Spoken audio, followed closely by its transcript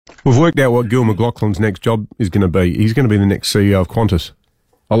We've worked out what Gill McLachlan's next job is going to be. He's going to be the next CEO of Qantas.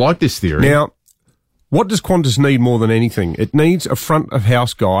 I like this theory. Now, what does Qantas need more than anything? It needs a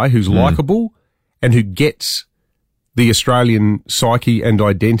front-of-house guy who's likeable and who gets the Australian psyche and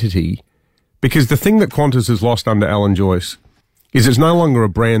identity, because the thing that Qantas has lost under Alan Joyce is it's no longer a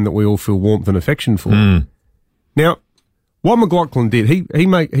brand that we all feel warmth and affection for. Now, what McLachlan did,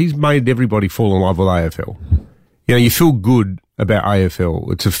 he's made everybody fall in love with AFL. You know, you feel good about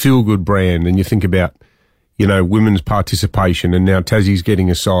AFL. It's a feel-good brand, and you think about, you know, women's participation, and now Tassie's getting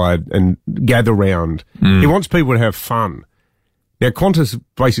aside and gather round. He wants people to have fun. Now, Qantas has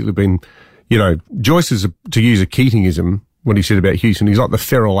basically been, you know, Joyce is, to use a Keatingism, what he said about Houston, he's like the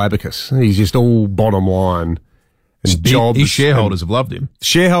feral abacus. He's just all bottom line and jobs. His shareholders have loved him.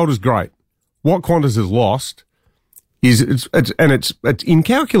 Shareholders, great. What Qantas has lost is it's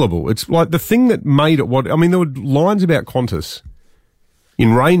incalculable. It's like the thing that made it what, I mean, there were lines about Qantas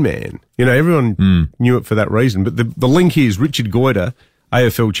in Rain Man. You know, everyone knew it for that reason. But the link here is Richard Goyder,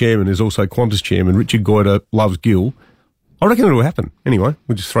 AFL chairman, is also Qantas chairman. Richard Goyder loves Gill. I reckon it'll happen. Anyway,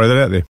 we'll just throw that out there.